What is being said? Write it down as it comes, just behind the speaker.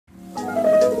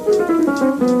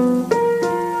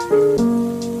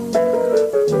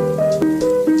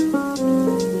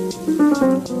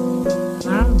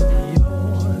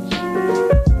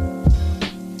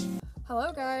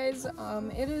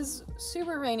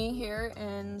rainy here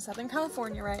in Southern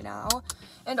California right now,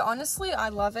 and honestly I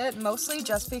love it, mostly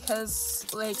just because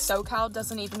like SoCal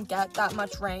doesn't even get that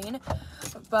much rain,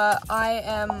 but I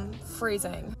am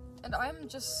freezing and I'm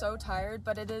just so tired.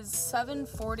 But it is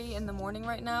 7:40 in the morning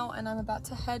right now and I'm about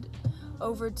to head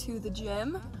over to the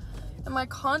gym, and my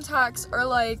contacts are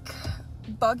like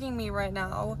bugging me right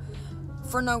now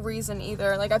for no reason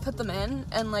either. Like I put them in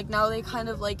and like now they kind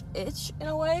of like itch in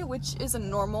a way, which isn't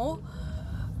normal,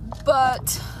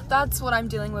 but that's what I'm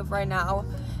dealing with right now.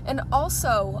 And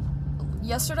also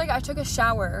yesterday I took a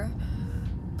shower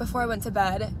before I went to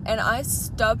bed and I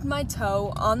stubbed my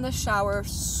toe on the shower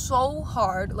so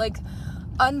hard, like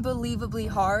unbelievably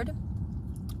hard,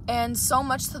 and so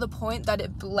much to the point that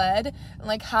it bled and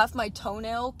like half my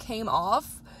toenail came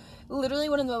off. Literally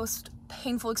one of the most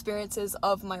painful experiences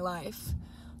of my life.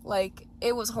 Like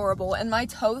it was horrible and my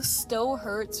toe still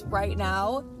hurts right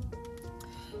now,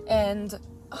 and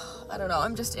I don't know,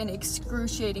 I'm just in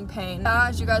excruciating pain.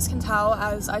 As you guys can tell,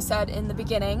 as I said in the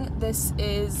beginning, this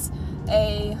is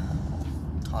a,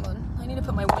 hold on, I need to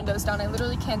put my windows down, I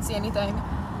literally can't see anything.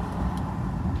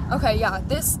 Okay, yeah,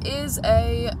 this is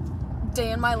a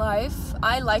day in my life.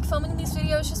 I like filming these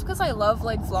videos just because I love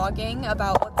like vlogging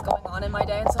about what's going on in my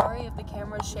day. And sorry if the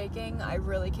camera's shaking, I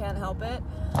really can't help it.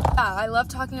 Yeah, I love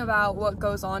talking about what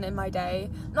goes on in my day.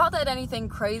 Not that anything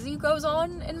crazy goes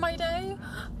on in my day,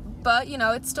 but you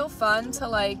know, it's still fun to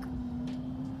like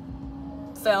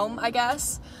film, I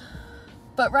guess.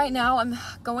 But right now I'm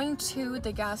going to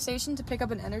the gas station to pick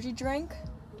up an energy drink.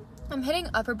 I'm hitting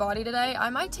upper body today. I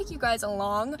might take you guys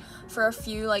along for a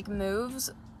few like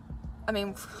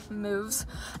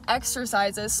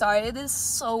exercises. Sorry, it is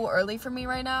so early for me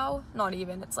right now. Not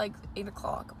even, it's like 8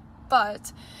 o'clock.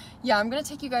 But yeah, I'm gonna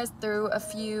take you guys through a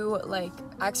few like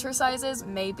exercises,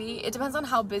 maybe. It depends on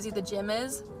how busy the gym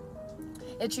is.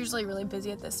 It's usually really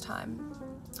busy at this time.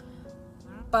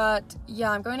 But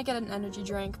yeah, I'm going to get an energy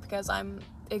drink because I'm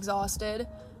exhausted.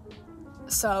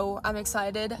 So I'm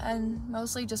excited, and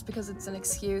mostly just because it's an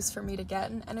excuse for me to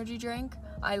get an energy drink.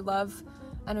 I love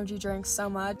energy drinks so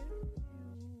much.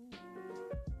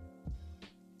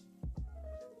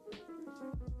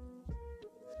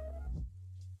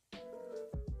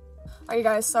 Alright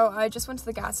guys, so I just went to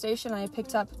the gas station and I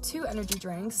picked up 2 energy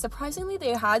drinks. Surprisingly,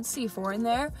 they had C4 in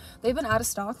there. They've been out of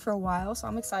stock for a while, so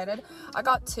I'm excited. I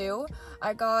got 2.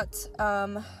 I got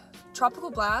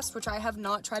Tropical Blast, which I have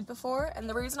not tried before, and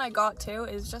the reason I got 2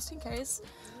 is just in case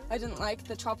I didn't like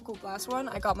the Tropical Blast one.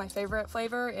 I got my favorite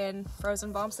flavor in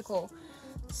Frozen Bombsicle.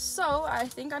 So I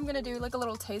think I'm gonna do like a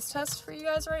little taste test for you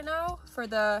guys right now for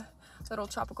the little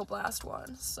Tropical Blast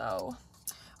one. So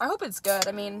I hope it's good.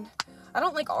 I mean, I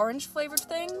don't like orange flavored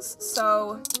things,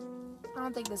 so I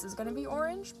don't think this is gonna be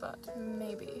orange, but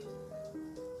maybe.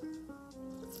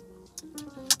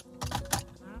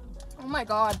 Oh my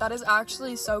god, that is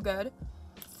actually so good.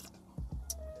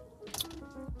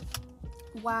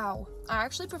 Wow, I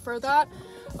actually prefer that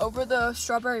over the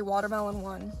strawberry watermelon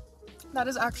one. That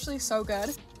is actually so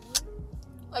good.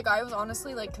 Like, I was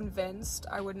honestly like convinced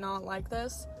I would not like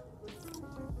this,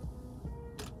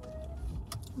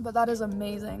 but that is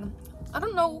amazing. I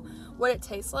don't know what it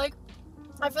tastes like.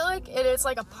 I feel like it is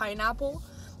like a pineapple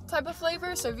type of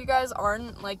flavor, so if you guys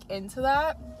aren't like into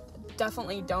that,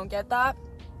 definitely don't get that.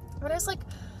 But it's like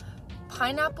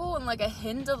pineapple and like a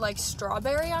hint of like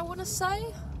strawberry, I want to say,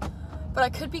 but I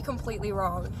could be completely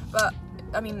wrong. But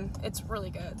I mean, it's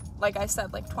really good, like I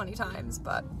said like 20 times.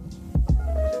 But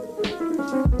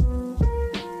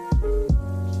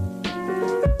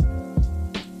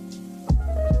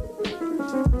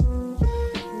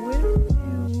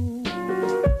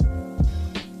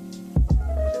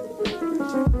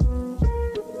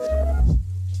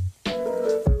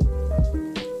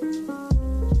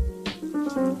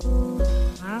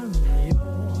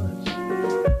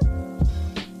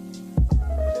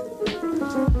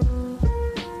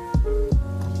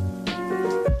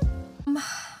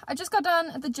I just got done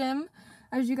at the gym.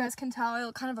 As you guys can tell, I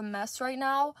look kind of a mess right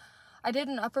now. I did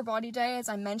an upper body day, as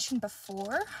I mentioned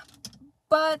before,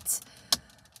 but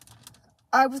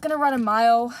I was gonna run a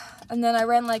mile, and then I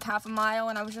ran like half a mile,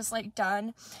 and I was just like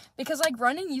done, because like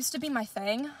running used to be my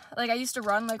thing. Like I used to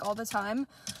run like all the time,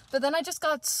 but then I just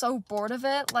got so bored of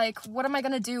it. Like, what am I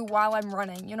gonna do while I'm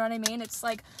running? You know what I mean? It's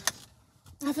like,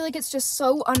 I feel like it's just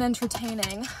so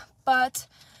unentertaining. But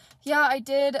yeah, I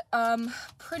did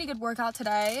pretty good workout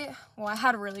today. Well, I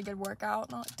had a really good workout,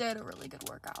 not did a really good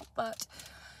workout, but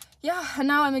yeah, and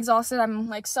now I'm exhausted. I'm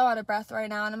like so out of breath right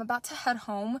now, and I'm about to head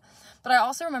home. But I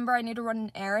also remember I need to run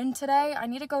an errand today. I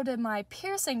need to go to my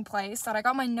piercing place that I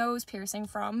got my nose piercing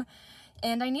from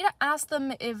and I need to ask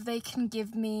them if they can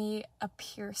give me a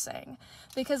piercing,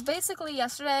 because basically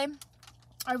yesterday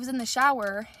I was in the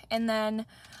shower and then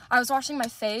I was washing my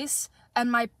face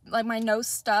and my nose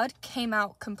stud came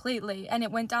out completely and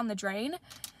it went down the drain.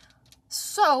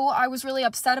 So I was really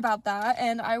upset about that,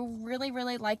 and I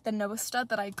really like the nose stud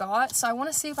that I got. So I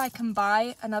want to see if I can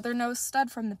buy another nose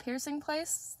stud from the piercing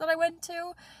place that I went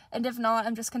to. And if not,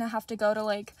 I'm just going to have to go to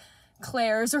like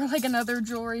Claire's or like another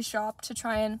jewelry shop to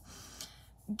try and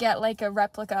get like a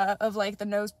replica of like the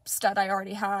nose stud I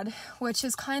already had, which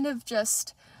is kind of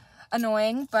just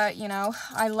annoying, but you know,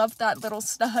 I love that little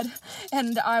stud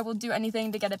and I will do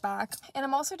anything to get it back. And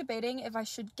I'm also debating if I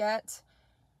should get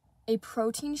a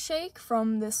protein shake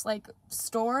from this like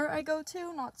store I go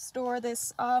to, not store,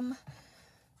 this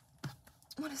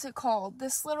what is it called,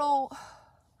 this little,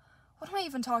 what am I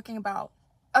even talking about?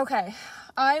 Okay,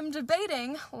 I'm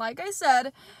debating, like I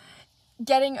said,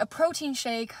 getting a protein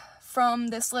shake from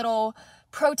this little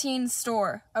protein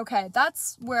store. Okay,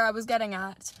 that's where I was getting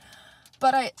at.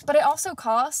 But it also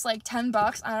costs like 10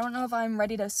 bucks. I don't know if I'm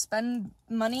ready to spend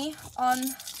money on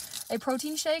a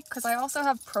protein shake, because I also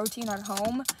have protein at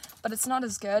home, but it's not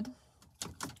as good.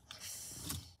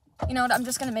 You know what, I'm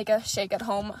just gonna make a shake at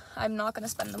home. I'm not gonna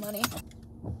spend the money.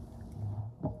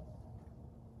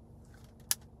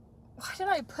 Why did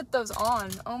I put those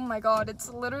on? Oh my god, it's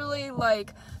literally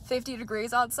like 50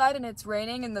 degrees outside and it's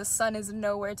raining and the sun is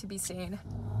nowhere to be seen.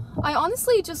 I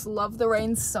honestly just love the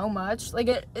rain so much. Like,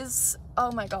 it is,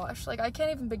 oh my gosh, like I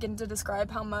can't even begin to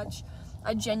describe how much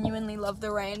I genuinely love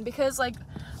the rain, because like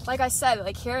I said,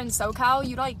 like here in SoCal,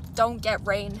 you like don't get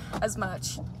rain as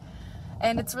much.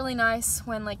 And it's really nice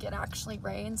when like it actually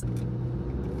rains.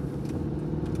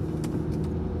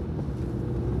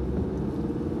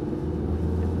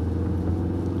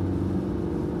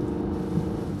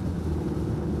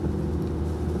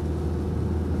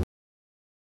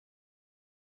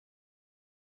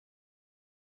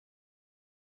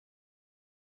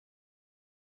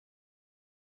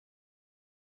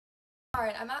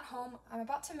 Alright, I'm at home. I'm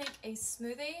about to make a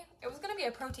smoothie. It was going to be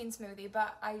a protein smoothie,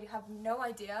 but I have no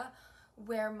idea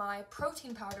where my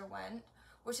protein powder went,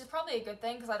 which is probably a good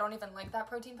thing because I don't even like that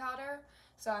protein powder.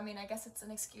 So, I mean, I guess it's an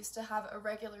excuse to have a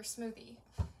regular smoothie.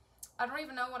 I don't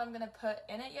even know what I'm going to put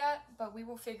in it yet, but we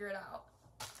will figure it out.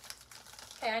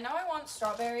 Okay, I know I want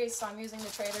strawberries, so I'm using the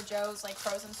Trader Joe's, like,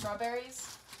 frozen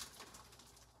strawberries.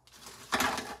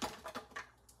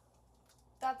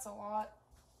 That's a lot.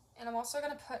 And I'm also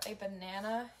going to put a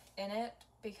banana in it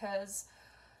because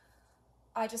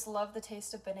I just love the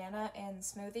taste of banana in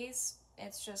smoothies.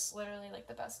 It's just literally like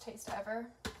the best taste ever.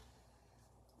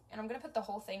 And I'm going to put the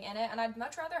whole thing in it. And I'd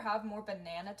much rather have more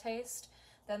banana taste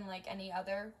than like any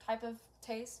other type of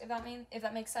taste, if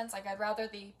that makes sense. Like, I'd rather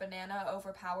the banana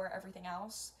overpower everything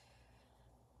else,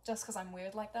 just because I'm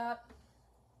weird like that.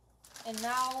 And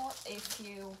now a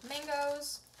few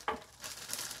mangoes.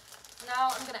 Now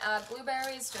I'm going to add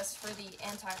blueberries just for the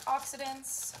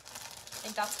antioxidants. I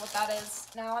think that's what that is.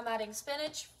 Now I'm adding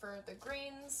spinach for the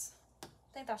greens. I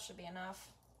think that should be enough.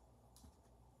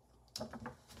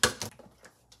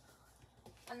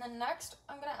 And then next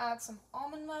I'm going to add some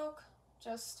almond milk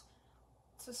just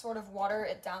to sort of water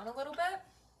it down a little bit.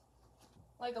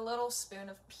 Like a little spoon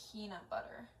of peanut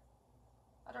butter.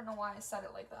 I don't know why I said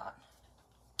it like that.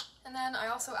 And then I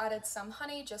also added some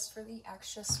honey just for the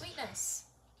extra sweetness.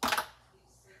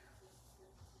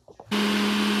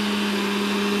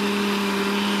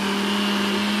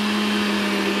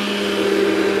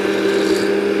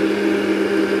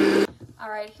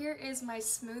 Alright, here is my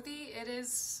smoothie. It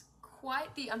is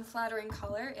quite the unflattering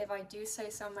color, if I do say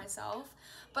so myself.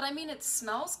 But I mean, it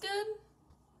smells good,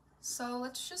 so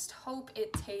let's just hope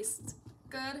it tastes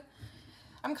good.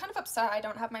 I'm kind of upset I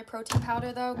don't have my protein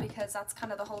powder though, because that's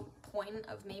kind of the whole point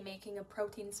of me making a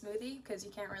protein smoothie, because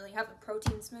you can't really have a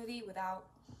protein smoothie without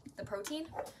the protein.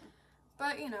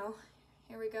 But you know,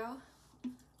 here we go.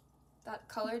 That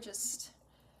color just,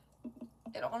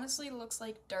 it honestly looks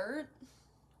like dirt,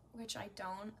 which I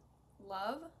don't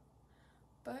love,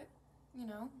 but you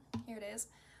know, here it is.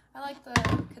 I like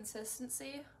the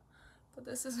consistency, but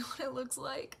this is what it looks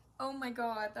like. Oh my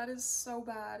god, that is so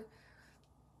bad.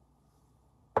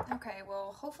 Okay,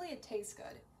 well, hopefully it tastes good.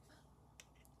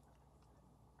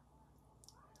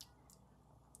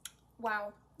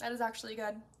 Wow, that is actually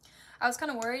good. I was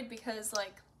kind of worried because,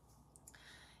 like,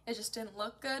 it just didn't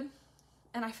look good.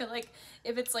 And I feel like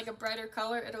if it's, like, a brighter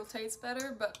color, it'll taste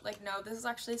better. But, like, no, this is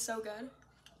actually so good.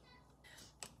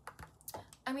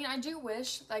 I mean, I do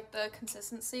wish, like, the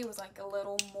consistency was, like, a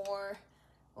little more,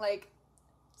 like,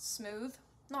 smooth.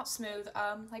 Not smooth,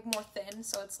 like, more thin,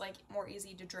 so it's, like, more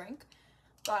easy to drink.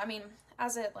 But, I mean,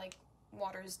 as it, like,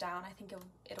 waters down, I think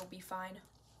it'll be fine.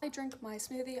 I drink my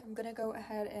smoothie. I'm gonna go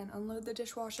ahead and unload the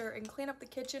dishwasher and clean up the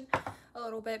kitchen a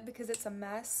little bit because it's a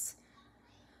mess.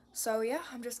 So yeah,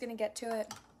 I'm just gonna get to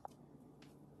it.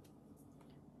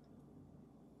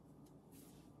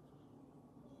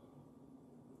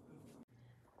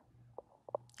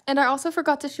 And I also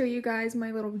forgot to show you guys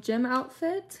my little gym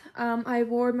outfit. I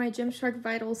wore my Gymshark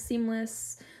Vital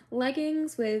seamless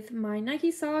leggings with my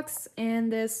Nike socks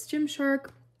and this Gymshark,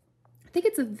 I think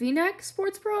it's a V-neck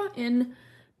sports bra in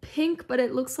pink, but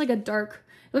it looks like it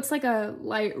looks like a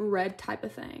light red type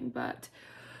of thing, but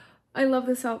I love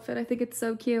this outfit. I think it's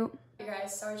so cute. Hey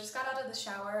guys, so I just got out of the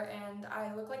shower and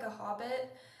I look like a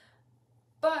hobbit,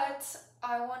 but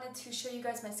I wanted to show you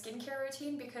guys my skincare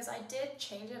routine because I did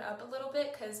change it up a little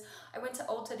bit because I went to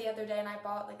Ulta the other day and I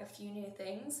bought like a few new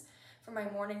things for my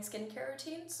morning skincare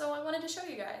routine, so I wanted to show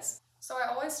you guys. So I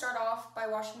always start off by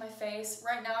washing my face.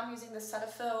 Right now I'm using the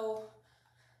Cetaphil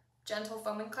Gentle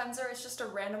Foaming Cleanser. It's just a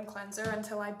random cleanser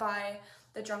until I buy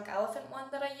the Drunk Elephant one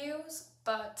that I use,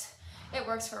 but it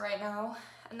works for right now.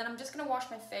 And then I'm just gonna wash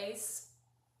my face.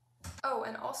 Oh,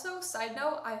 and also, side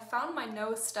note, I found my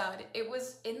nose stud. It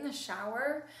was in the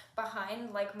shower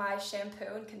behind like my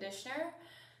shampoo and conditioner.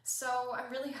 So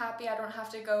I'm really happy I don't have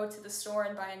to go to the store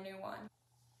and buy a new one.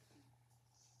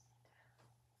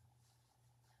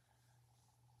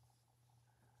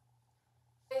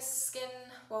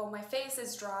 My face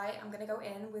is dry. I'm gonna go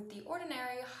in with the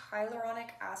Ordinary Hyaluronic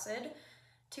Acid,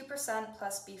 2%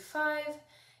 plus B5,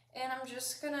 and I'm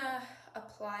just gonna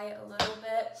apply a little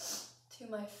bit to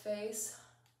my face.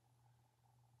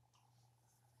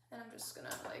 And I'm just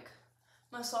gonna like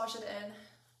massage it in.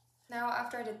 Now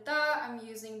after I did that, I'm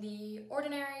using the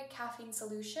Ordinary Caffeine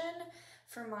Solution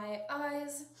for my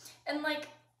eyes. And like,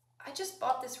 I just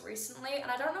bought this recently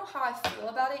and I don't know how I feel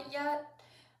about it yet.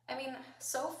 I mean,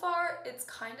 so far it's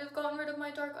kind of gotten rid of my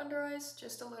dark under eyes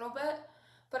just a little bit,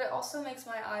 but it also makes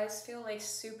my eyes feel like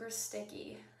super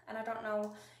sticky. And I don't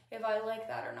know if I like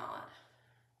that or not.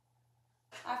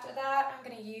 After that, I'm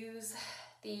gonna use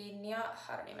the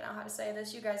I don't even know how to say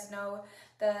this. You guys know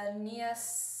the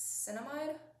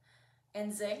niacinamide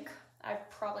and zinc. I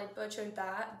probably butchered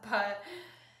that, but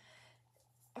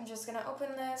I'm just gonna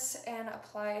open this and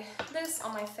apply this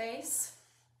on my face.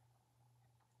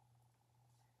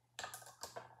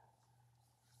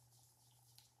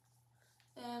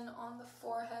 And on the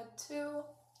forehead too.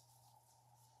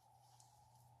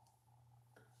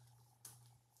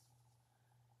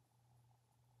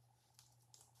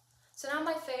 So now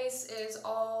my face is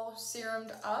all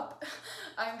serumed up.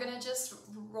 I'm gonna just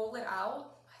roll it out.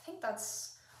 I think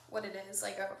that's what it is,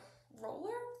 like a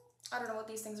roller? I don't know what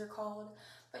these things are called,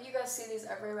 but you guys see these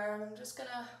everywhere, and I'm just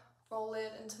gonna roll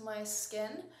it into my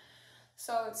skin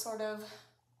so it sort of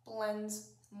blends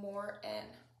more in.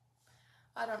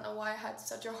 I don't know why I had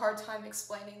such a hard time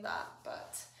explaining that,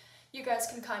 but you guys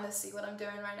can kind of see what I'm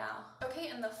doing right now. Okay,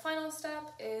 and the final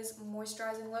step is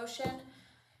moisturizing lotion.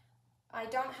 I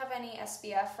don't have any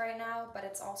SPF right now, but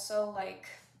it's also like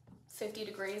 50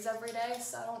 degrees every day,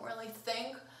 so I don't really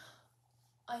think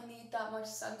I need that much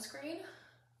sunscreen.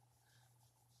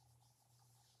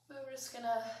 But we're just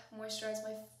gonna moisturize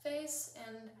my face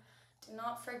and do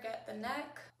not forget the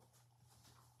neck.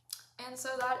 And so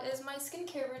that is my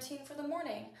skincare routine for the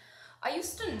morning. I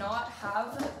used to not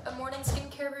have a morning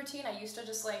skincare routine. I used to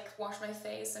just like wash my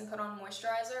face and put on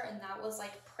moisturizer, and that was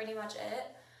like pretty much it.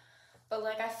 But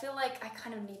like I feel like I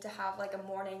kind of need to have like a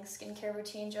morning skincare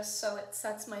routine just so it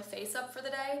sets my face up for the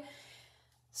day.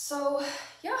 So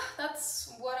yeah,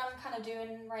 that's what I'm kind of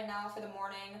doing right now for the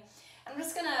morning. I'm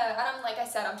just gonna, like I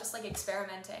said, I'm just like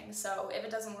experimenting. So if it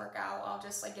doesn't work out, I'll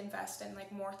just like invest in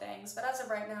like more things. But as of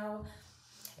right now,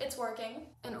 it's working.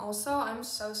 And also, I'm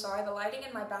so sorry, the lighting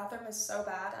in my bathroom is so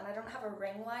bad and I don't have a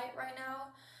ring light right now.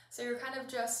 So you're kind of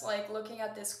just like looking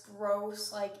at this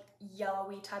gross, like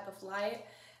yellowy type of light.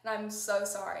 And I'm so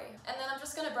sorry. And then I'm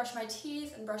just gonna brush my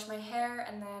teeth and brush my hair,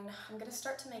 and then I'm gonna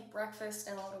start to make breakfast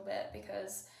in a little bit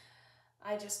because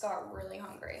I just got really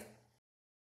hungry.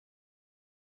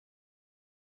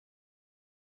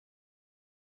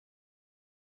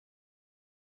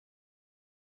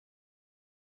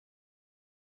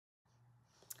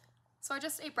 So I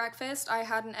just ate breakfast. I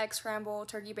had an egg scramble,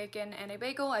 turkey bacon, and a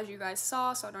bagel, as you guys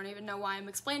saw, so I don't even know why I'm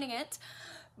explaining it.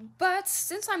 But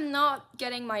since I'm not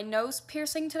getting my nose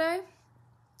piercing today,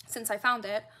 since I found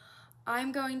it,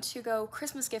 I'm going to go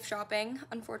Christmas gift shopping.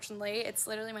 Unfortunately, it's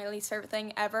literally my least favorite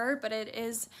thing ever, but it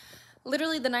is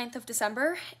literally the 9th of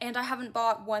December, and I haven't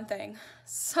bought one thing,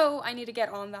 so I need to get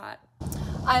on that.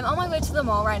 I'm on my way to the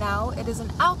mall right now. It is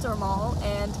an outdoor mall,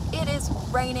 and it is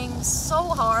raining so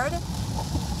hard.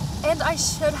 and I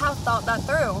should have thought that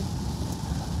through.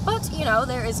 But, you know,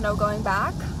 there is no going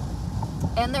back,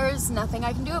 and there is nothing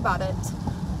I can do about it.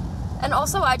 And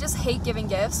also, I just hate giving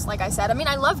gifts, like I said. I mean,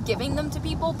 I love giving them to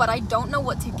people, but I don't know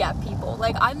what to get people.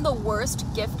 Like, I'm the worst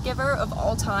gift giver of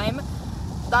all time.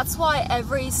 That's why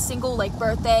every single, like,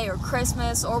 birthday or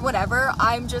Christmas or whatever,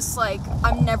 I'm just, like,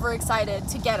 I'm never excited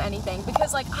to get anything.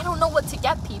 Because, like, I don't know what to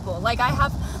get people. Like, I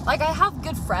have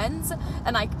good friends,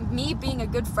 and, like, me being a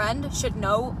good friend should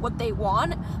know what they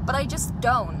want, but I just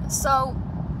don't. So,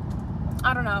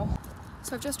 I don't know.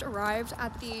 So I've just arrived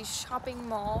at the shopping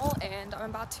mall and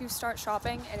I'm about to start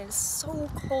shopping, and it is so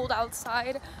cold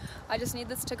outside. I just need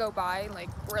this to go by like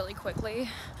really quickly.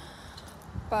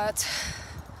 But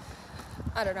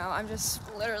I don't know, I'm just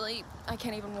literally, I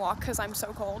can't even walk because I'm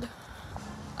so cold.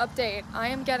 Update, I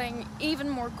am getting even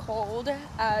more cold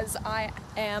as I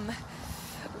am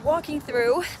walking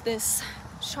through this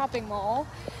shopping mall,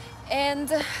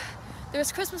 and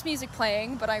there's Christmas music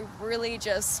playing, but I really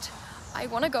just, I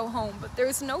want to go home, but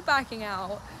there's no backing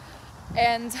out,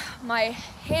 and my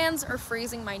hands are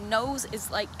freezing, my nose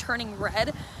is like turning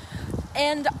red,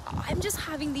 and I'm just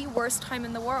having the worst time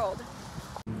in the world.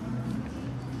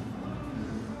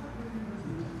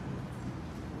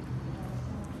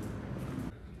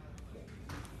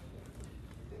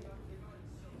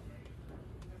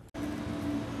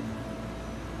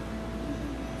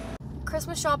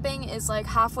 Christmas shopping is like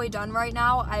halfway done right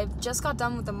now. I've just got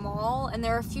done with the mall, and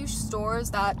there are a few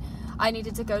stores that I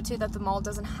needed to go to that the mall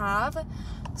doesn't have.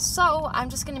 So I'm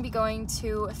just going to be going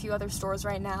to a few other stores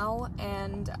right now,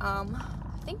 and I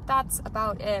think that's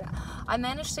about it. I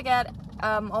managed to get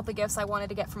all the gifts I wanted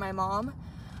to get for my mom.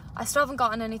 I still haven't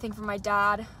gotten anything from my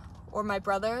dad or my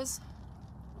brothers,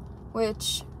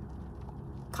 which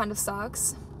kind of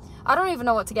sucks. I don't even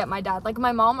know what to get my dad. Like,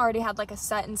 my mom already had like a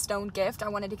set in stone gift I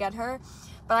wanted to get her,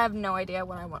 but I have no idea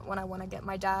what I want to get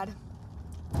my dad.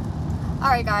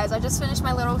 Alright guys, I just finished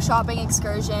my little shopping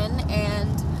excursion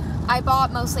and I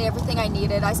bought mostly everything I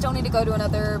needed. I still need to go to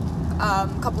another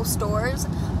couple stores,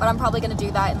 but I'm probably going to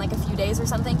do that in like a few days or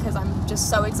something because I'm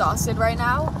just so exhausted right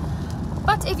now.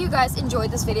 But if you guys enjoyed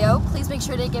this video, please make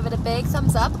sure to give it a big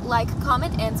thumbs up, like,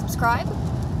 comment, and subscribe.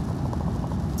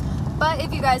 But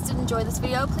if you guys did enjoy this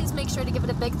video, please make sure to give it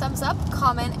a big thumbs up,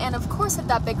 comment, and of course hit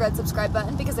that big red subscribe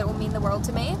button because it will mean the world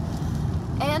to me.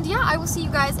 And yeah, I will see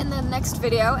you guys in the next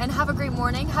video, and have a great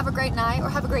morning, have a great night, or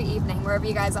have a great evening, wherever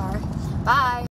you guys are. Bye!